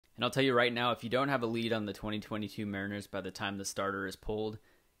And I'll tell you right now, if you don't have a lead on the 2022 Mariners by the time the starter is pulled,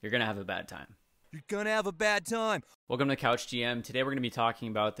 you're going to have a bad time. You're going to have a bad time. Welcome to Couch GM. Today we're going to be talking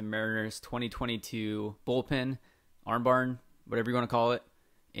about the Mariners 2022 bullpen, arm barn, whatever you want to call it,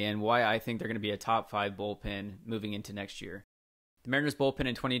 and why I think they're going to be a top 5 bullpen moving into next year. The Mariners bullpen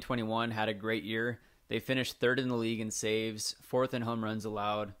in 2021 had a great year. They finished 3rd in the league in saves, 4th in home runs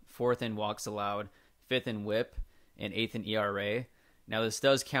allowed, 4th in walks allowed, 5th in whip, and 8th in ERA. Now this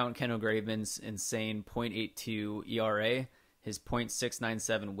does count Kendall Graveman's insane .82 ERA, his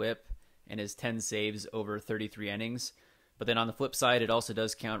 .697 whip, and his 10 saves over 33 innings. But then on the flip side, it also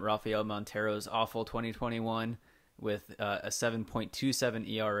does count Rafael Montero's awful 2021 with a 7.27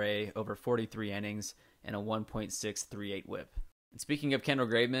 ERA over 43 innings and a 1.638 whip. And speaking of Kendall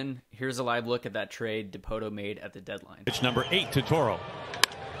Graveman, here's a live look at that trade Dipoto made at the deadline. It's number 8 to Toro.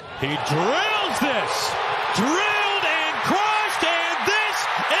 He drills this! Drilled and crushed, and this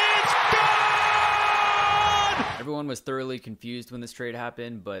is gone! Everyone was thoroughly confused when this trade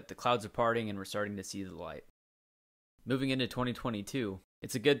happened, but the clouds are parting and we're starting to see the light. Moving into 2022,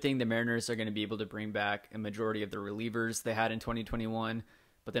 it's a good thing the Mariners are going to be able to bring back a majority of the relievers they had in 2021,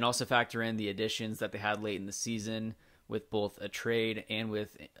 but then also factor in the additions that they had late in the season with both a trade and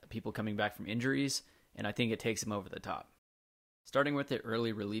with people coming back from injuries, and I think it takes them over the top. Starting with the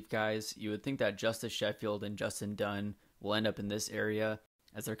early relief guys, you would think that Justice Sheffield and Justin Dunn will end up in this area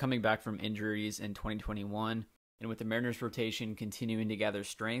as they're coming back from injuries in 2021, and with the Mariners rotation continuing to gather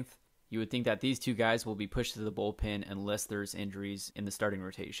strength, you would think that these two guys will be pushed to the bullpen unless there's injuries in the starting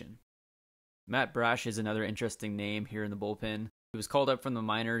rotation. Matt Brash is another interesting name here in the bullpen. He was called up from the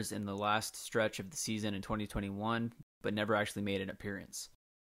minors in the last stretch of the season in 2021, but never actually made an appearance.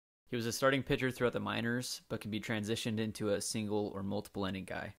 He was a starting pitcher throughout the minors, but can be transitioned into a single or multiple inning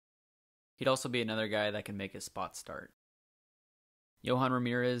guy. He'd also be another guy that can make a spot start. Johan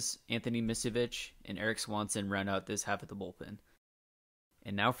Ramirez, Anthony Misevich, and Eric Swanson round out this half of the bullpen.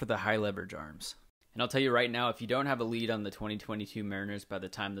 And now for the high leverage arms. And I'll tell you right now, if you don't have a lead on the 2022 Mariners by the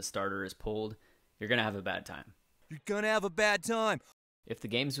time the starter is pulled, you're going to have a bad time. You're going to have a bad time. If the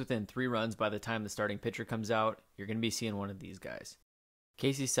game's within 3 runs by the time the starting pitcher comes out, you're going to be seeing one of these guys.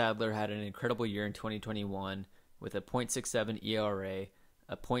 Casey Sadler had an incredible year in 2021 with a .67 ERA,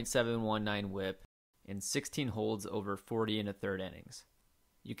 a .719 whip, and 16 holds over 40 and a third innings.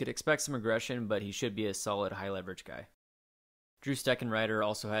 You could expect some aggression, but he should be a solid high leverage guy. Drew Steckenrider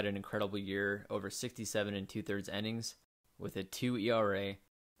also had an incredible year, over 67 and 2/3 innings, with a 2 ERA,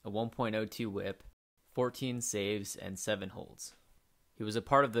 a 1.02 whip, 14 saves, and 7 holds. He was a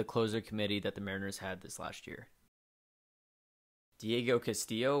part of the closer committee that the Mariners had this last year. Diego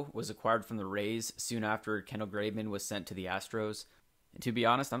Castillo was acquired from the Rays soon after Kendall Graveman was sent to the Astros. And to be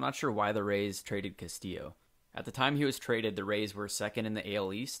honest, I'm not sure why the Rays traded Castillo. At the time he was traded, the Rays were 2nd in the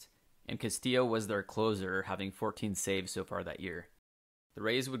AL East, and Castillo was their closer, having 14 saves so far that year. The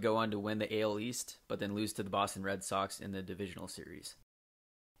Rays would go on to win the AL East, but then lose to the Boston Red Sox in the divisional series.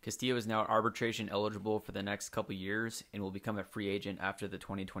 Castillo is now arbitration eligible for the next couple years and will become a free agent after the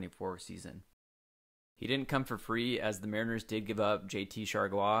 2024 season. He didn't come for free, as the Mariners did give up JT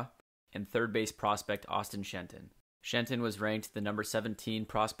Chargois and third base prospect Austin Shenton. Shenton was ranked the number 17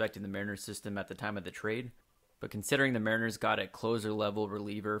 prospect in the Mariners system at the time of the trade, but considering the Mariners got a closer level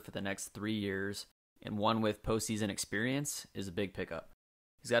reliever for the next 3 years and one with postseason experience, is a big pickup.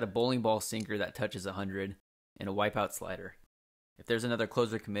 He's got a bowling ball sinker that touches 100 and a wipeout slider. If there's another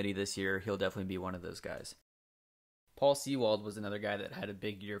closer committee this year, he'll definitely be one of those guys. Paul Sewald was another guy that had a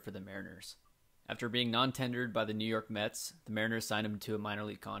big year for the Mariners. After being non-tendered by the New York Mets, the Mariners signed him to a minor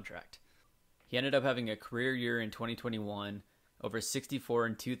league contract. He ended up having a career year in 2021, over 64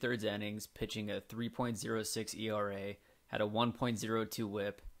 and 2/3 innings, pitching a 3.06 ERA, had a 1.02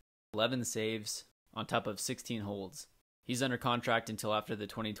 whip, 11 saves, on top of 16 holds. He's under contract until after the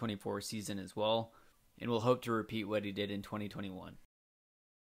 2024 season as well, and will hope to repeat what he did in 2021.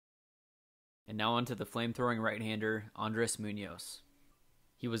 And now on to the flamethrowing right-hander, Andres Munoz.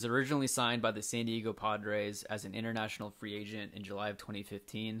 He was originally signed by the San Diego Padres as an international free agent in July of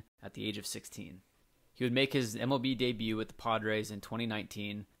 2015 at the age of 16. He would make his MLB debut with the Padres in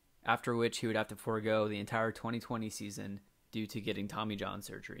 2019, after which he would have to forego the entire 2020 season due to getting Tommy John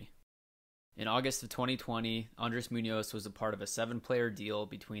surgery. In August of 2020, Andres Munoz was a part of a 7-player deal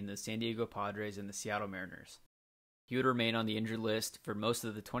between the San Diego Padres and the Seattle Mariners. He would remain on the injured list for most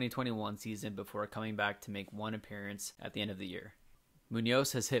of the 2021 season before coming back to make one appearance at the end of the year.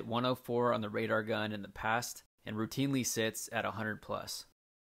 Munoz has hit 104 on the radar gun in the past and routinely sits at 100 plus.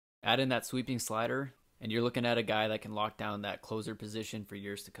 Add in that sweeping slider, and you're looking at a guy that can lock down that closer position for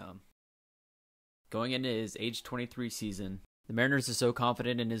years to come. Going into his age 23 season, The Mariners are so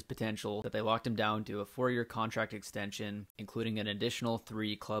confident in his potential that they locked him down to a 4-year contract extension, including an additional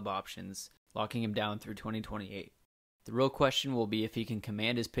 3 club options, locking him down through 2028. The real question will be if he can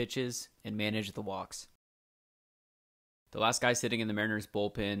command his pitches and manage the walks. The last guy sitting in the Mariners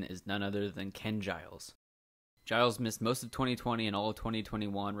bullpen is none other than Ken Giles. Giles missed most of 2020 and all of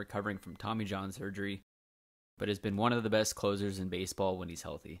 2021 recovering from Tommy John surgery, but has been one of the best closers in baseball when he's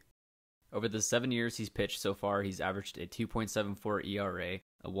healthy. Over the 7 years he's pitched so far, he's averaged a 2.74 ERA,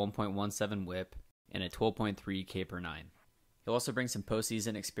 a 1.17 WHIP, and a 12.3 K per 9. He'll also bring some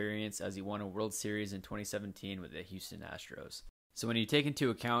postseason experience as he won a World Series in 2017 with the Houston Astros. So when you take into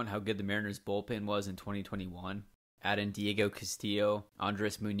account how good the Mariners bullpen was in 2021, add in Diego Castillo,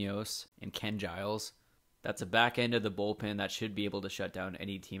 Andres Munoz, and Ken Giles, that's a back end of the bullpen that should be able to shut down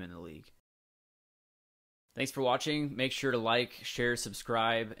any team in the league. Thanks for watching. Make sure to like, share,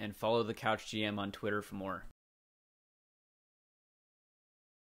 subscribe, and follow the Couch GM on Twitter for more.